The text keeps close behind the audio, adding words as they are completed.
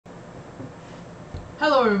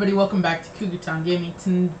Hello everybody, welcome back to Cougar Town Gaming.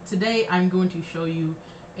 Today I'm going to show you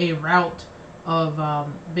a route of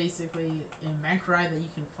basically in Bangkorai that you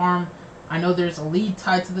can farm. I know there's a lead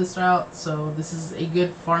tied to this route, so this is a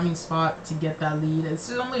good farming spot to get that lead.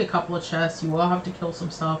 It's only a couple of chests, you will have to kill some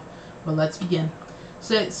stuff, but let's begin.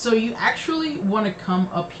 So you actually want to come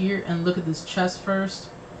up here and look at this chest first,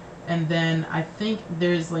 and then I think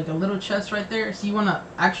there's like a little chest right there, so you want to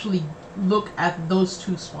actually look at those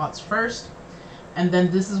two spots first. And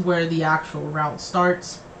then this is where the actual route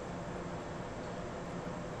starts.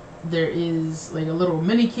 There is like a little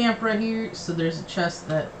mini camp right here. So there's a chest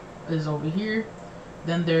that is over here.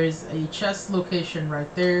 Then there's a chest location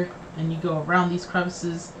right there. And you go around these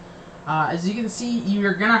crevices. As you can see,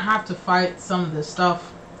 you're going to have to fight some of this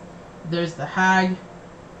stuff. There's the hag.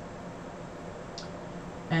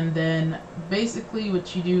 And then basically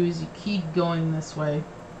what you do is you keep going this way.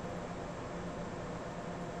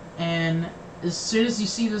 And as soon as you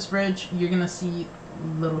see this bridge, you're gonna see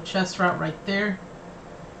little chest route right there,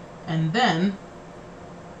 and then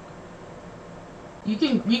you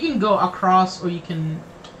can go across, or you can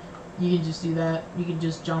just do that. You can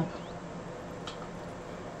just jump,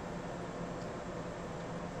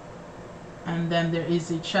 and then there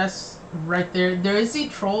is a chest right there. There is a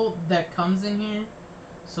troll that comes in here,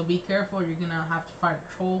 so be careful. You're gonna have to fight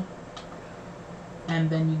a troll,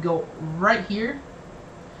 and then you go right here.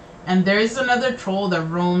 And there is another troll that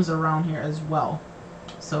roams around here as well.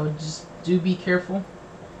 So just do be careful.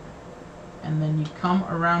 And then you come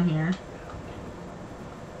around here.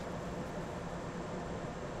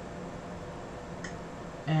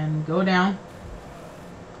 And go down.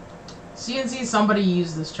 So you can see somebody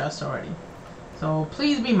used this chest already. So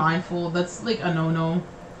please be mindful. That's like a no-no.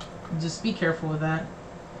 Just be careful with that.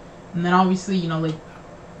 And then obviously, you know, like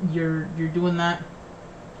you're doing that.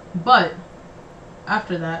 But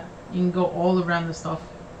after that, you can go all around the stuff,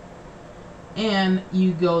 and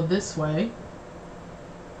you go this way,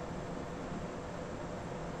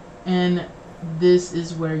 and this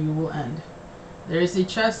is where you will end. There is a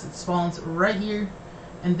chest that spawns right here,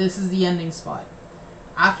 and this is the ending spot.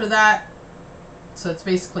 After that, so it's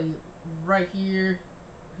basically right here,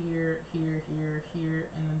 here, here, here, here,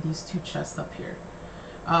 and then these two chests up here.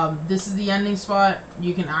 This is the ending spot.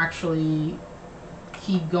 You can actually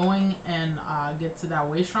keep going and get to that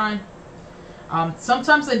way shrine.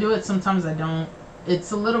 Sometimes I do it, sometimes I don't.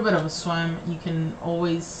 It's a little bit of a swim. You can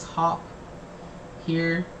always hop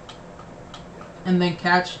here and then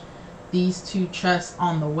catch these two chests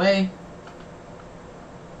on the way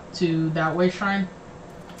to that way shrine.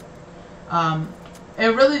 It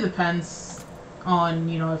really depends on,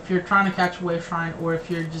 you know, if you're trying to catch a way shrine, or if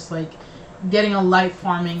you're just like getting a light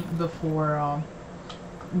farming before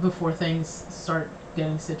things start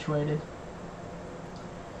getting situated.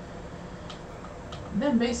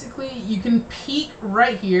 Then basically you can peek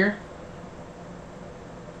right here.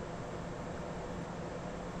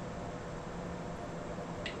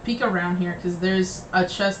 Peek around here, because there's a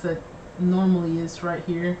chest that normally is right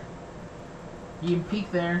here. You can peek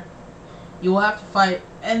there. You will have to fight,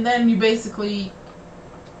 and then you basically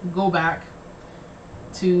go back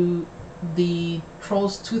to the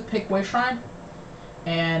Troll's Toothpick Way Shrine.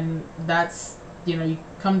 And that's, you know, you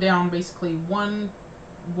come down basically one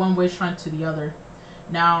way shrine to the other.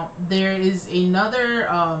 Now there is another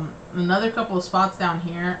couple of spots down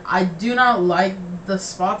here. I do not like the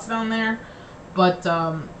spots down there, but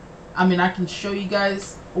I mean, I can show you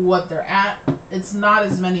guys what they're at. It's not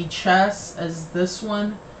as many chests as this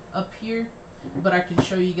one up here, but I can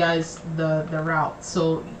show you guys the route.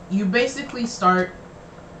 So you basically start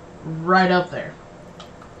right up there.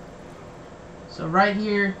 So right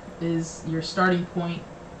here is your starting point.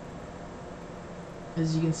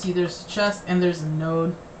 As you can see, there's a chest and there's a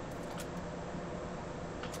node.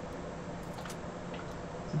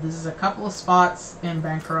 So this is a couple of spots in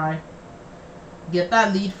Bangkorai. Get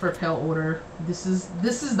that lead for Pale Order. This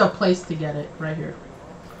is the place to get it right here.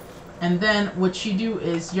 And then what you do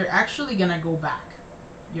is you're actually gonna go back.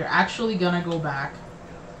 You're actually gonna go back,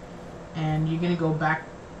 and you're gonna go back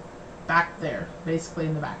there, basically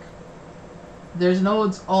in the back. There's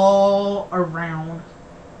nodes all around.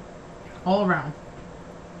 All around.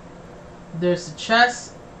 There's a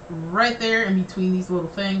chest right there in between these little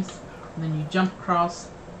things. And then you jump across.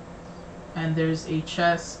 And there's a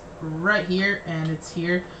chest right here, and it's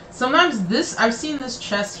here. Sometimes I've seen this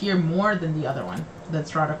chest here more than the other one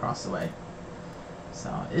that's right across the way.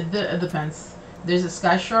 So it depends. There's a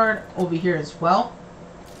sky shard over here as well.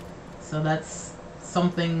 So that's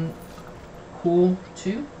something cool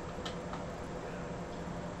too.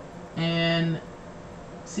 And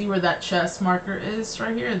See where that chest marker is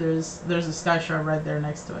right here? There's a sky shard right there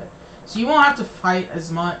next to it. So you won't have to fight as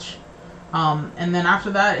much. And then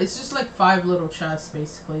after that, it's just like 5 little chests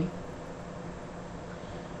basically.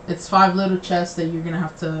 It's 5 little chests that you're gonna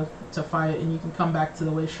have to fight, and you can come back to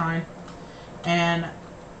the Way Shrine. And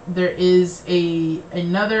there is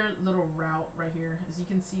another little route right here. As you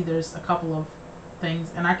can see, there's a couple of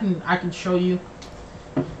things, and I can show you.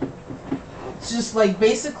 It's just like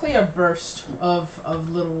basically a burst of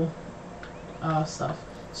little stuff.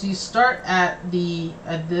 So you start at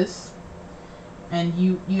this, and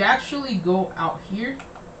you actually go out here.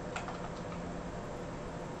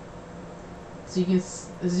 So you can,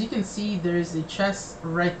 as you can see, there's a chest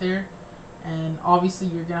right there, and obviously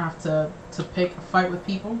you're gonna have to pick a fight with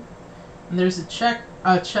people. And there's a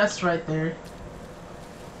chest right there.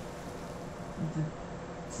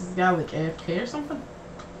 Is this guy like AFK or something?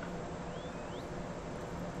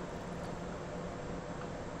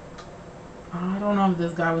 I don't know if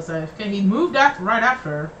this guy was AFK. He moved right after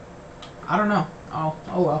her. I don't know. Oh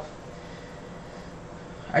well.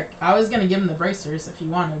 I was gonna give him the bracers if he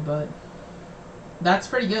wanted, but that's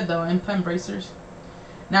pretty good though. Implant bracers.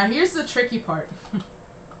 Now here's the tricky part.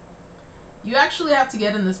 You actually have to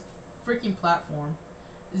get in this freaking platform.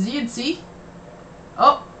 As you can see,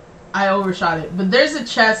 oh, I overshot it. But there's a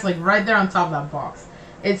chest like right there on top of that box.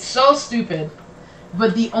 It's so stupid,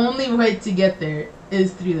 but the only way to get there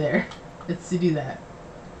is through there. It's to do that.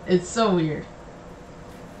 It's so weird.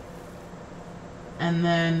 And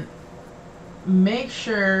then make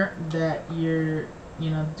sure that you're,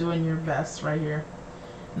 doing your best right here.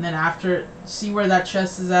 And then after, see where that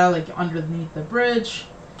chest is at, like underneath the bridge.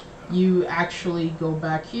 You actually go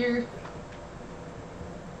back here.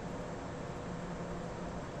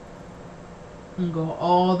 And go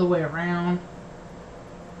all the way around.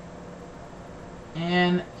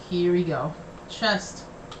 And here we go. Chest.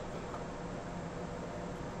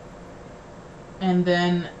 And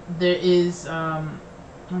then there is, I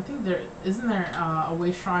think isn't there a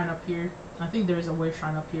Way Shrine up here? I think there is a Way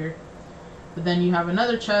Shrine up here. But then you have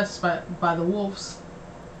another chest by the wolves.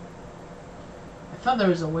 I thought there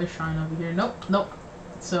was a Way Shrine over here. Nope.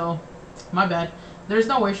 So, my bad. There's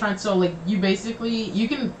no Way Shrine. So, like, you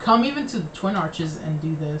can come even to the Twin Arches and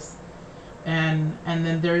do this. And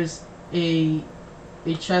then there's a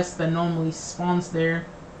chest that normally spawns there.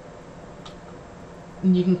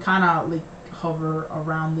 And you can kind of, like, hover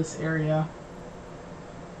around this area.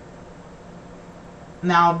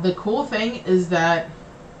 Now, the cool thing is that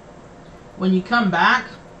when you come back,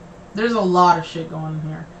 there's a lot of shit going on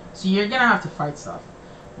here. So you're gonna have to fight stuff.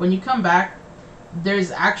 When you come back,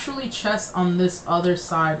 there's actually chests on this other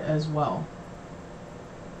side as well.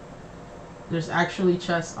 There's actually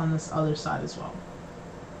chests on this other side as well.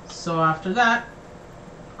 So after that,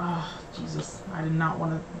 oh, Jesus, I did not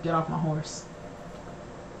want to get off my horse.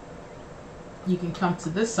 You can come to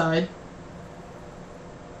this side.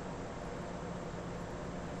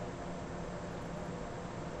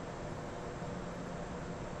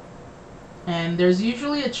 And there's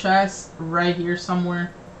usually a chest right here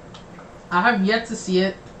somewhere. I have yet to see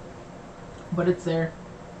it, but it's there.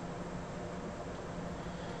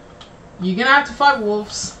 You're gonna have to fight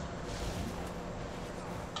wolves.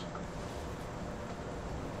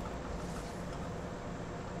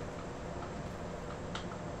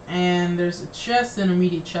 And there's a chest,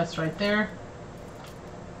 intermediate chest right there.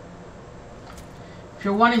 If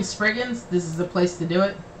you're wanting Spriggans, this is the place to do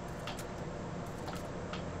it.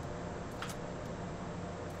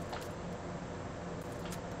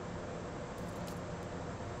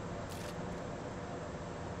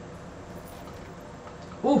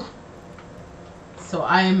 Ooh. So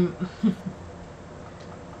I am...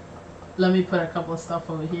 Let me put a couple of stuff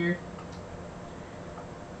over here.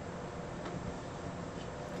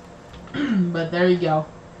 But there you go.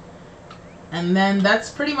 And then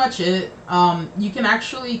that's pretty much it. You can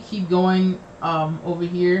actually keep going over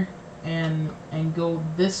here and go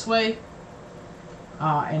this way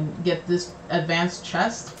and get this advanced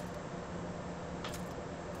chest.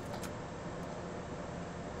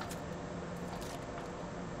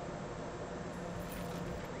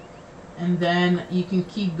 And then you can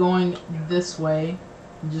keep going this way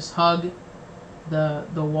and just hug the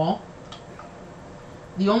wall.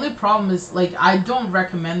 The only problem is, like, I don't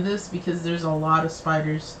recommend this because there's a lot of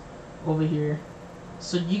spiders over here.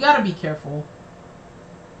 So you gotta be careful.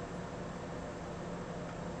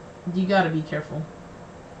 You gotta be careful.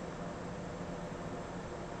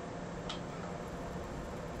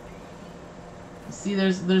 See,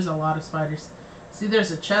 there's a lot of spiders. See,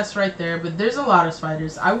 there's a chest right there, but there's a lot of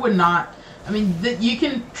spiders. I would not... I mean, you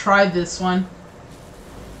can try this one.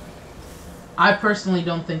 I personally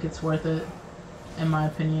don't think it's worth it, in my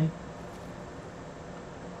opinion.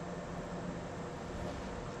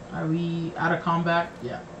 Are we out of combat?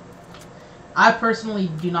 Yeah. I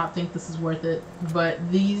personally do not think this is worth it, but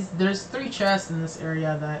there's 3 chests in this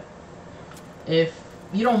area that if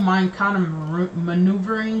you don't mind kind of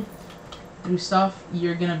maneuvering through stuff,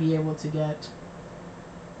 you're gonna be able to get.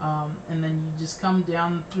 And then you just come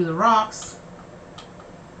down through the rocks,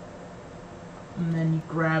 and then you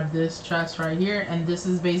grab this chest right here, and this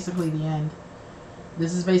is basically the end.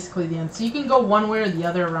 This is basically the end. So you can go one way or the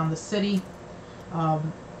other around the city.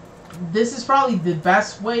 This is probably the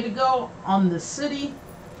best way to go on the city,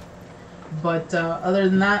 but other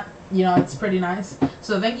than that, you know, it's pretty nice.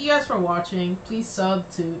 So thank you guys for watching. Please sub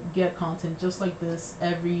to get content just like this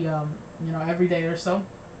every every day or so.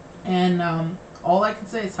 And all I can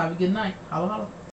say is have a good night. Holla holla.